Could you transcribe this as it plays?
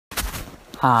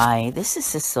Hi, this is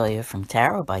Cecilia from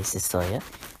Tarot by Cecilia,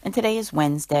 and today is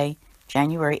Wednesday,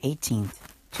 January 18th,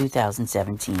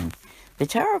 2017. The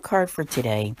tarot card for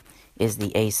today is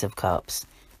the Ace of Cups.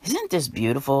 Isn't this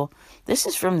beautiful? This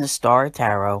is from the Star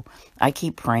Tarot. I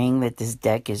keep praying that this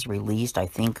deck is released. I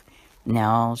think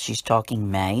now she's talking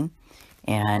May,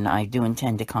 and I do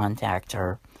intend to contact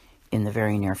her in the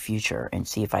very near future and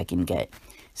see if I can get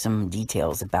some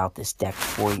details about this deck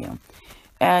for you.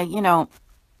 You know,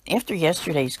 after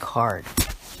yesterday's card,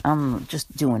 I'm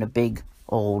just doing a big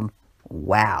old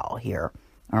wow here,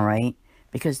 all right?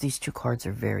 Because these two cards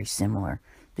are very similar.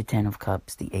 The Ten of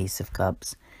Cups, the Ace of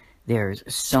Cups. There's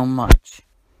so much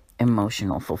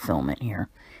emotional fulfillment here.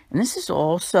 And this is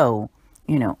also,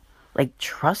 like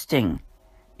trusting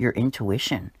your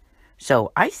intuition.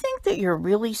 So I think that you're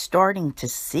really starting to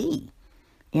see,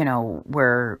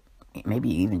 where maybe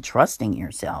even trusting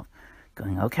yourself,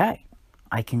 going, okay,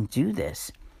 I can do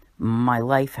this. My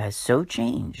life has so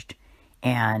changed.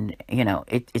 And,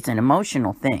 it's an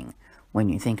emotional thing when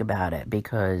you think about it,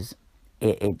 because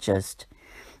it just,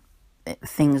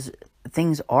 things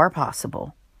are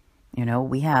possible.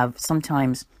 We have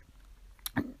sometimes,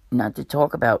 not to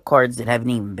talk about cards that haven't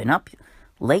even been up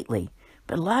lately,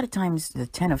 but a lot of times the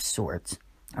Ten of Swords,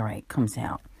 all right, comes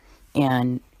out.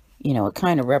 And, it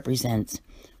kind of represents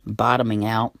bottoming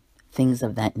out, things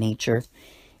of that nature.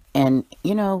 And,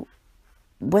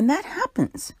 when that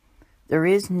happens, there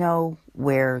is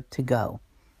nowhere to go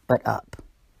but up.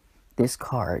 This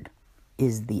card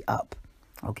is the up,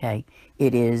 okay?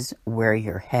 It is where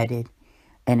you're headed,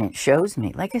 and it shows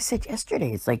me, like I said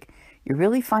yesterday, it's like you're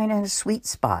really finding a sweet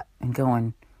spot and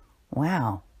going,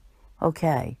 wow,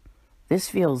 okay, this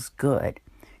feels good.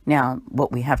 Now,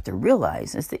 what we have to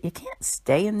realize is that you can't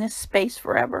stay in this space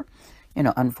forever,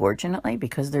 unfortunately,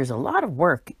 because there's a lot of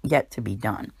work yet to be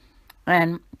done.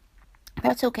 And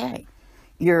that's okay.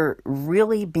 You're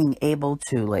really being able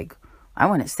to, like, I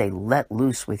want to say, let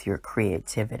loose with your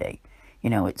creativity.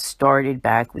 It started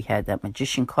back, we had that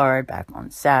Magician card back on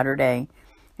Saturday,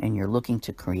 and you're looking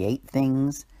to create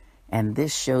things. And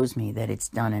this shows me that it's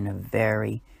done in a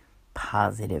very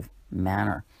positive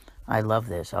manner. I love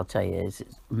this. I'll tell you, it's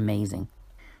amazing.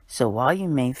 So while you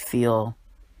may feel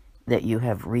that you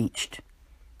have reached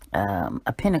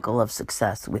a pinnacle of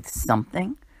success with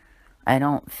something, I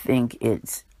don't think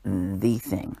it's the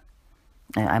thing.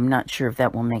 I'm not sure if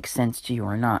that will make sense to you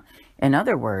or not. In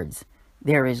other words,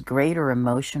 there is greater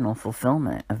emotional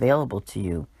fulfillment available to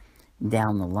you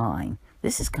down the line.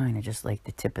 This is kind of just like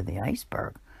the tip of the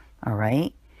iceberg, all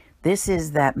right? This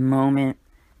is that moment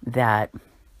that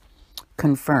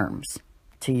confirms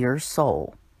to your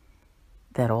soul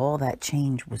that all that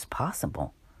change was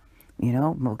possible.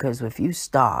 Because if you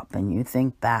stop and you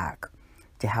think back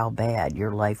to how bad your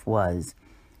life was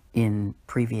in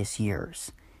previous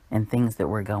years and things that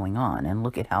were going on, and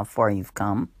look at how far you've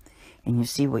come, and you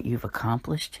see what you've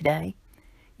accomplished today,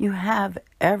 you have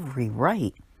every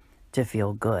right to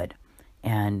feel good.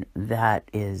 And that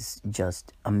is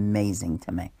just amazing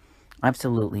to me.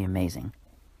 Absolutely amazing.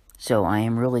 So I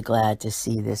am really glad to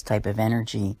see this type of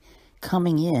energy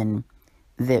coming in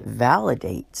that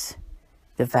validates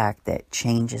the fact that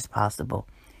change is possible,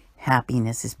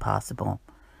 happiness is possible.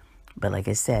 But like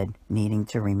I said, needing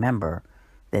to remember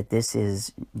that this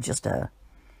is just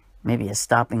maybe a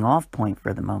stopping off point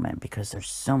for the moment, because there's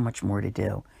so much more to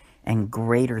do and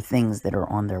greater things that are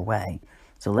on their way.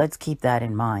 So let's keep that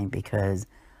in mind, because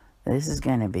this is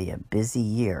going to be a busy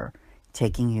year,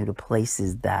 taking you to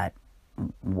places that,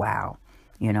 wow.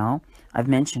 I've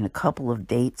mentioned a couple of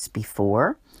dates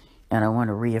before, and I want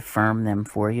to reaffirm them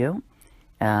for you.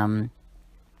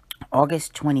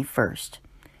 August 21st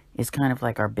is kind of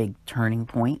like our big turning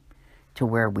point to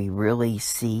where we really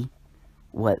see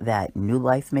what that new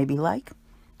life may be like,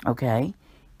 okay?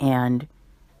 And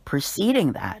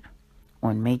preceding that,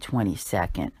 on May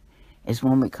 22nd, is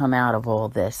when we come out of all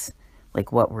this,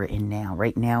 like what we're in now.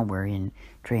 Right now, we're in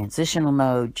transitional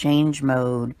mode, change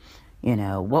mode,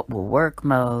 what will work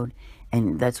mode.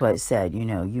 And that's why I said,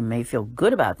 you may feel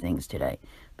good about things today,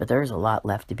 but there's a lot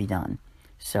left to be done.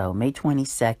 So May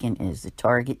 22nd is the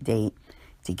target date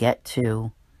to get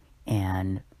to,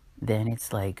 and then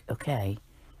it's like, okay,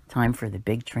 time for the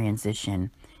big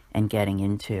transition and getting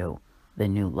into the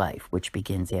new life, which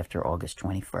begins after August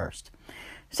 21st.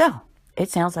 So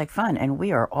it sounds like fun, and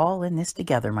we are all in this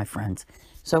together, my friends.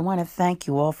 So I want to thank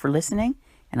you all for listening,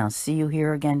 and I'll see you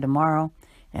here again tomorrow.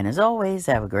 And as always,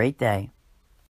 have a great day.